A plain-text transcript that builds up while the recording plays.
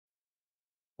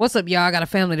What's up, y'all? I got a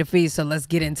family to feed, so let's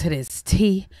get into this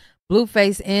tea.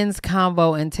 Blueface ends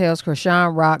convo and tells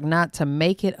Chrisean Lied not to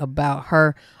make it about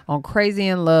her on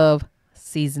Chrisean Lied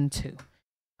season 2.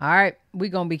 All right, we're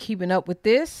going to be keeping up with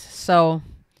this, so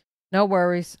no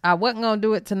worries. I wasn't going to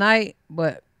do it tonight,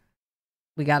 but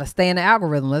we got to stay in the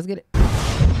algorithm. Let's get it.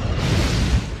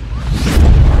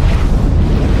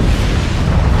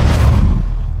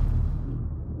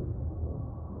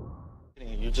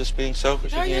 You're just being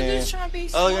selfish again. You're just trying to be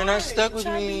smart. You're not stuck with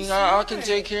me. I can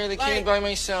take care of the kid by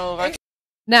myself.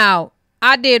 Now,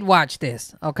 I did watch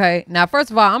this, okay? Now,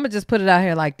 first of all, I'm going to just put it out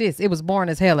here like this. It was boring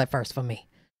as hell at first for me.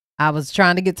 I was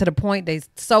trying to get to the point. They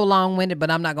so long-winded,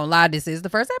 but I'm not going to lie. This is the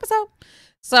first episode.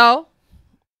 So,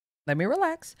 let me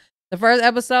relax. The first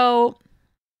episode,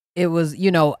 it was, you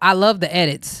know, I love the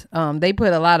edits. They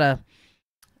put a lot of,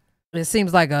 it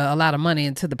seems like a lot of money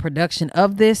into the production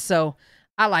of this, so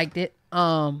I liked it.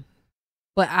 But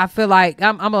I feel like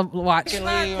I'm gonna watch. Dude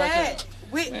ain't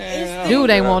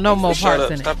want no more parts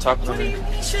in it. Stop talking to me.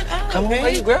 Come on, why are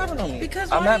you grabbing on me?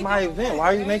 Because I'm at my event. Why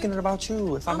are you making it about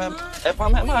you? If I'm at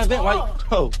my event, why?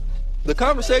 Bro, the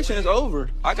conversation is over.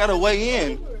 I gotta weigh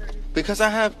in because I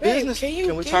have business.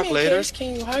 Can we talk later?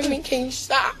 Can you hug me? Can you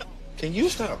stop? Can you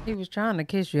stop? He was trying to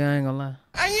kiss you. I ain't gonna lie.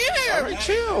 I am. All right,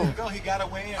 chill. He gotta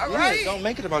weigh in. All right. Don't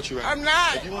make it about you right I'm now.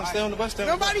 not. If you want to stay on the bus, stay on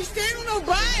the bus. Nobody's staying on no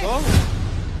bus. Go.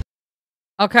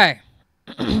 Okay.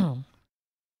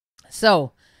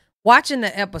 So, watching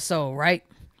the episode, right?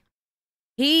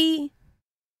 He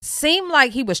seemed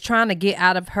like he was trying to get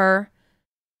out of her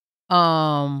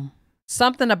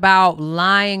something about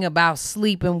lying about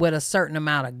sleeping with a certain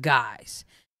amount of guys,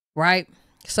 right?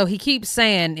 So he keeps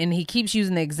saying, and he keeps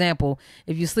using the example,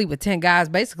 if you sleep with 10 guys,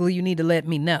 basically you need to let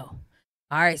me know.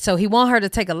 All right, so he want her to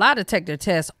take a lie detector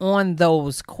test on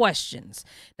those questions.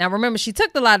 Now, remember, she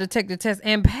took the lie detector test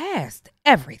and passed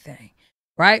everything,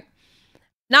 right?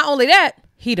 Not only that,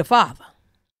 he the father.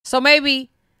 So maybe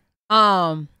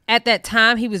at that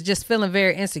time, he was just feeling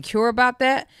very insecure about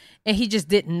that, and he just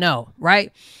didn't know,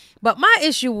 right? But my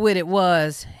issue with it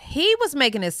was he was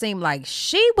making it seem like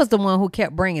she was the one who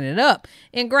kept bringing it up.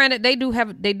 And granted, they do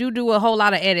a whole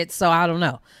lot of edits, so I don't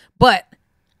know. But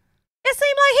it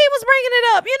seemed like he was bringing it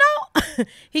up, you know?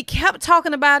 He kept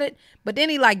talking about it, but then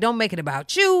he like, don't make it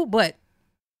about you, but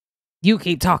you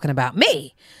keep talking about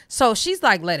me. So she's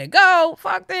like, let it go.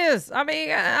 Fuck this. I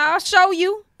mean, I'll show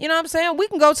you. You know what I'm saying? We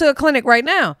can go to a clinic right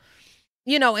now.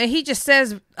 You know, and he just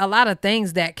says a lot of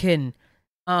things that can,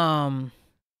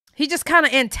 he just kind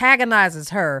of antagonizes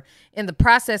her in the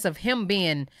process of him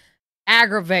being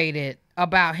aggravated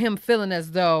about him feeling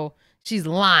as though she's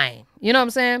lying. You know what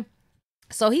I'm saying?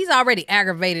 So he's already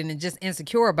aggravated and just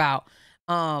insecure about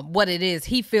what it is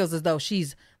he feels as though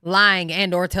she's lying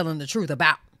and or telling the truth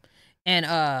about. And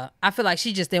I feel like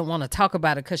she just didn't want to talk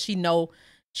about it because she know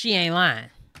she ain't lying.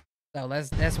 So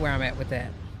that's where I'm at with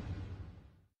that.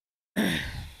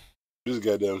 This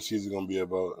goddamn season gonna be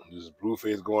about just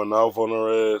Blueface going off on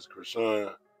her ass,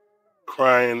 Chrisean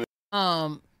crying.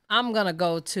 I'm gonna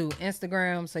go to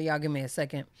Instagram, so y'all give me a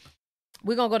second.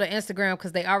 We're gonna go to Instagram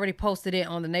because they already posted it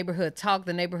on the Neighborhood Talk.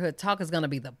 The Neighborhood Talk is gonna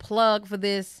be the plug for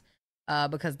this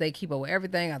because they keep up with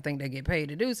everything. I think they get paid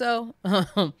to do so.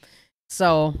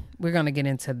 So we're gonna get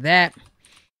into that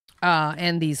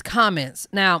and these comments.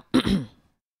 Now,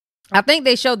 I think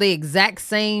they showed the exact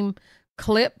same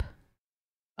clip.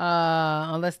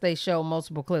 Unless they show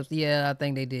multiple clips. Yeah, I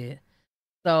think they did.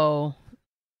 So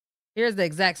here's the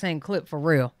exact same clip for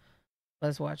real.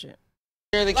 Let's watch it.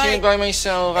 The kid by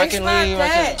myself. I can leave.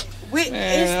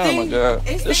 Oh my God.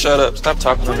 Just shut up. Stop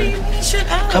talking to me.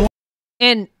 Come on.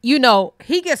 And, you know,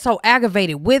 he gets so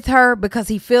aggravated with her because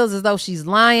he feels as though she's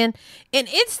lying. And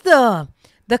it's the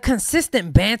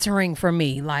consistent bantering for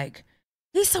me. Like,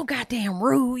 he's so goddamn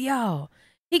rude, y'all.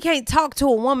 He can't talk to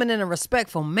a woman in a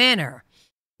respectful manner.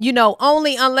 You know,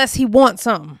 only unless he wants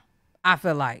something, I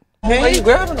feel like. Why are you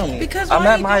grabbing on me? Because I'm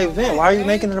at my event. Why are you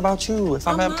making it about you? If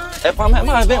I'm at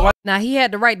my event, why? Now, he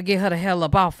had the right to get her the hell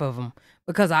up off of him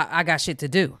because I got shit to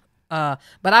do. But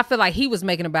I feel like he was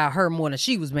making it about her more than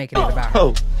she was making it about her.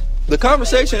 Oh, the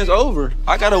conversation is over.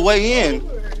 I gotta weigh in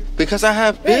because I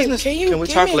have business. Can we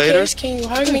talk later? Can you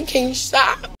hug me? Can you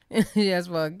stop? Yes,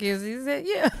 well, kiss. He said,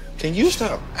 yeah. Can you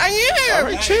stop? I am. All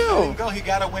right, chill. He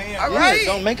gotta weigh in. All right.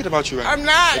 Don't make it about you right now. I'm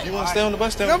not. If you want to stay on the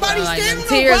bus, stay on the bus. Nobody's Like, staying them on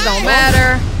no tears bus. don't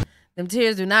matter. Them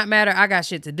tears do not matter. I got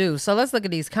shit to do. So let's look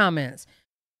at these comments.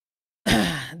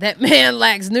 That man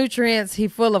lacks nutrients. He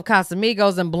full of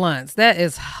Casamigos and blunts. That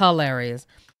is hilarious.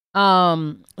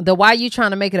 The why you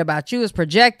trying to make it about you is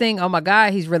projecting. Oh my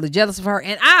God, he's really jealous of her.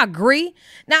 And I agree.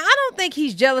 Now, I don't think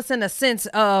he's jealous in the sense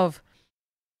of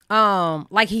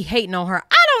like he hating on her.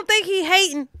 I think he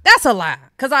hating, that's a lie.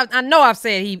 Because I know I've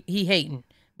said he hating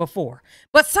before.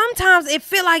 But sometimes it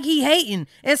feel like he hating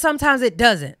and sometimes it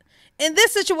doesn't. In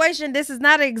this situation, this is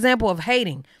not an example of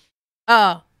hating.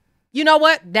 You know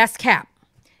what? That's cap.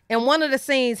 In one of the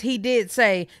scenes, he did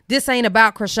say, this ain't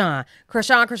about Chrisean.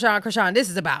 Chrisean, this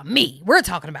is about me. We're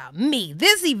talking about me.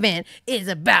 This event is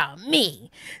about me.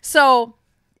 So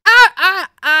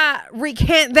I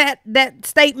recant that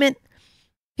statement.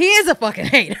 He is a fucking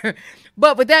hater.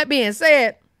 But with that being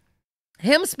said,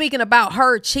 him speaking about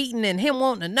her cheating and him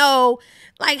wanting to know,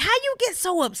 like, how you get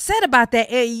so upset about that?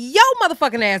 And yo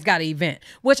motherfucking ass got an event,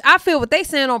 which I feel what they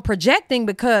saying on projecting,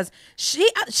 because she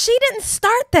didn't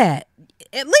start that.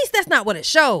 At least that's not what it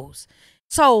shows.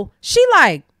 So she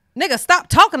like, nigga, stop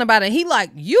talking about it. He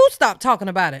like, you stop talking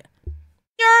about it.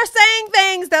 You're saying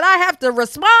things that I have to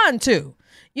respond to.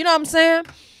 You know what I'm saying?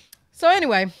 So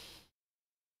anyway,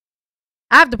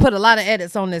 I have to put a lot of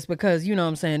edits on this because, you know what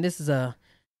I'm saying, this is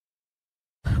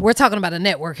we're talking about a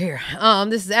network here.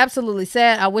 This is absolutely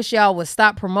sad. I wish y'all would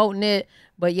stop promoting it,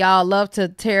 but y'all love to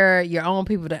tear your own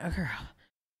people down.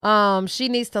 Girl. She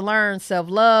needs to learn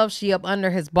self-love. She up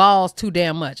under his balls too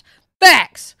damn much.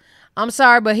 Facts. I'm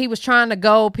sorry, but he was trying to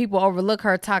go. People overlook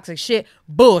her toxic shit.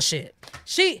 Bullshit.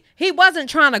 He wasn't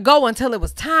trying to go until it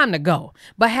was time to go.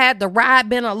 But had the ride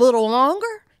been a little longer,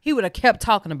 he would have kept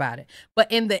talking about it.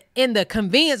 But in the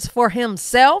convenience for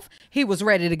himself, he was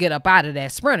ready to get up out of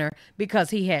that Sprinter because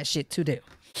he had shit to do.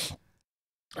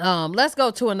 Let's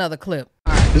go to another clip.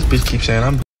 All right. This bitch keeps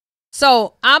saying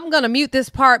So I'm going to mute this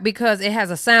part because it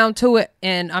has a sound to it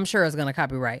and I'm sure it's going to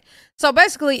copyright. So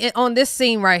basically on this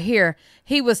scene right here,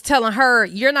 he was telling her,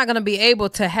 you're not going to be able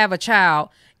to have a child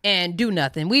and do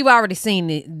nothing. We've already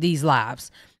seen these lives.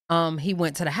 He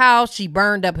went to the house. She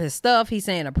burned up his stuff. He's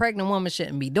saying a pregnant woman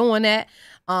shouldn't be doing that.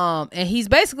 And he's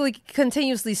basically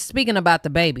continuously speaking about the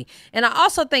baby. And I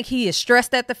also think he is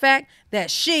stressed at the fact that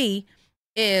she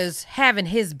is having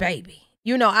his baby.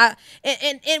 You know,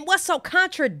 and what's so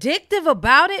contradictive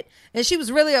about it? And she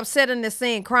was really upset in this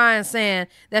scene, crying, saying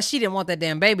that she didn't want that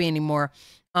damn baby anymore.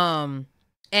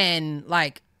 And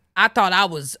like, I thought I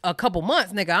was a couple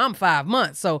months, nigga. I'm 5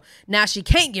 months. So now she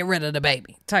can't get rid of the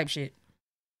baby type shit.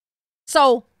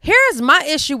 So here's my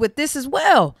issue with this as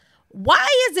well. Why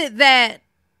is it that,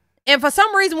 and for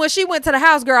some reason when she went to the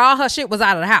house, girl, all her shit was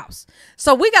out of the house.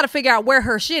 So we got to figure out where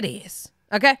her shit is.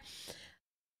 Okay.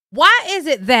 Why is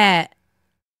it that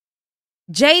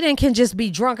Jaden can just be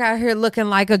drunk out here looking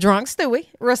like a drunk Stewie,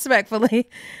 respectfully?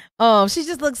 She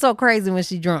just looks so crazy when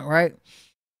she drunk, right?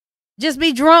 Just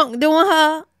be drunk doing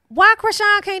her. Why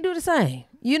Chrisean can't do the same?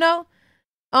 You know?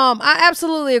 I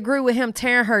absolutely agree with him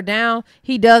tearing her down.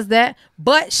 He does that,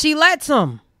 but she lets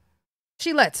him.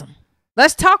 She lets him.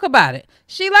 Let's talk about it.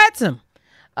 She lets him.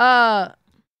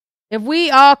 If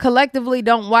we all collectively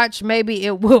don't watch, maybe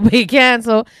it will be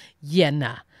canceled. Yeah,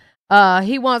 nah.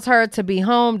 He wants her to be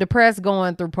home, depressed,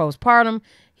 going through postpartum.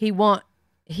 He want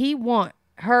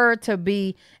her to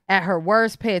be at her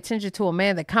worst. Pay attention to a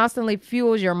man that constantly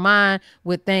fuels your mind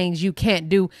with things you can't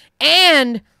do.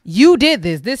 And you did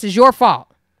this. This is your fault.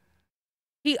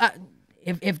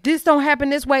 If this don't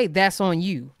happen this way, that's on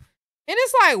you. And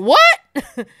it's like, what?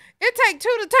 It take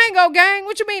two to tango, gang.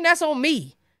 What you mean that's on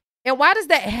me? And why does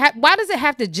that why does it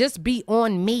have to just be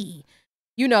on me?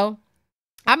 You know,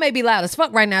 I may be loud as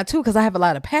fuck right now too because I have a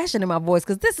lot of passion in my voice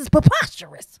because this is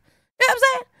preposterous. You know what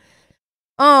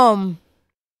I'm saying?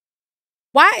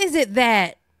 Why is it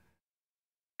that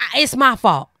it's my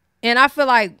fault? And I feel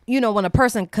like, you know, when a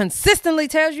person consistently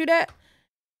tells you that,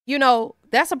 you know,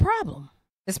 that's a problem.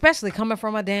 Especially coming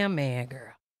from a damn man,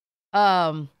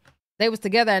 girl. They was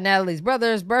together at Natalie's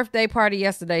brother's birthday party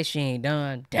yesterday. She ain't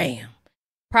done. Damn.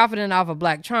 Profiting off of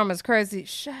black trauma is crazy.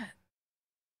 Shut.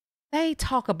 They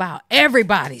talk about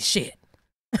everybody's shit.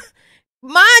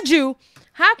 Mind you,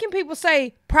 how can people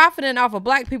say profiting off of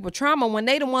black people trauma when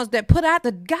they the ones that put out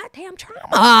the goddamn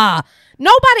trauma?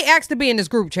 Nobody asked to be in this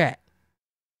group chat.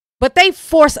 But they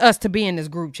force us to be in this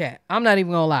group chat. I'm not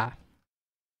even gonna lie.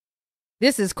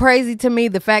 This is crazy to me,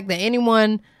 the fact that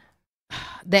anyone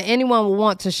will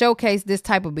want to showcase this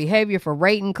type of behavior for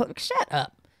rating. Shut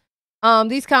up.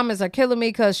 These comments are killing me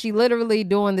because she literally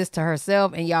doing this to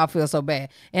herself and y'all feel so bad.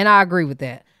 And I agree with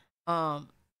that. I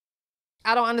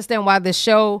don't understand why this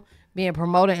show being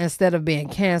promoted instead of being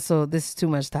canceled. This is too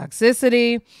much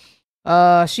toxicity.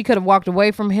 She could have walked away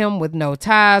from him with no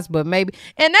ties, but maybe,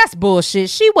 and that's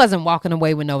bullshit. She wasn't walking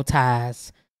away with no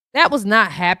ties. That was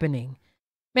not happening.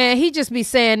 Man, he just be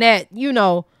saying that, you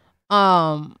know,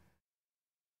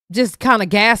 just kind of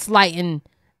gaslighting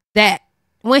that.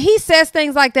 When he says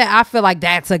things like that, I feel like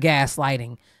that's a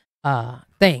gaslighting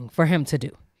thing for him to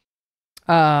do.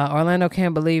 Orlando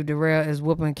can't believe Darrell is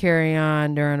whooping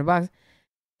Chrisean during the box.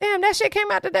 Damn, that shit came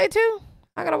out today too.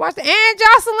 I gotta watch it. And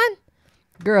Jocelyn.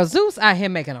 Girl, Zeus out here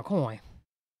making a coin.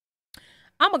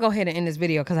 I'm gonna go ahead and end this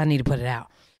video because I need to put it out.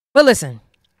 But listen.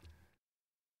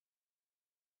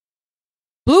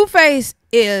 Blueface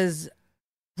is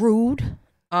rude.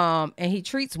 And he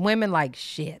treats women like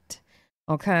shit.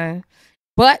 Okay.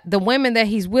 But the women that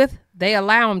he's with, they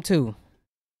allow him to.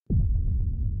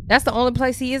 That's the only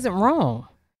place he isn't wrong.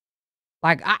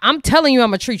 Like, I'm telling you, I'm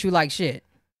going to treat you like shit.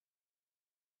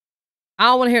 I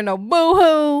don't want to hear no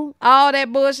boo-hoo, all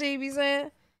that bullshit he be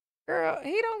saying. Girl,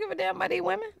 he don't give a damn about these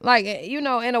women. Like, you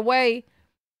know, in a way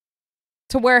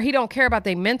to where he don't care about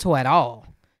their mental at all,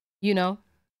 you know.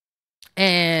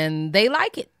 And they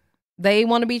like it. They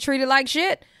want to be treated like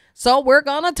shit. So we're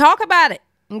going to talk about it.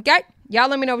 Okay? Y'all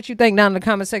let me know what you think down in the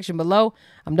comment section below.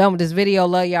 I'm done with this video.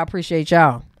 Love y'all. Appreciate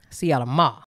y'all. See y'all tomorrow.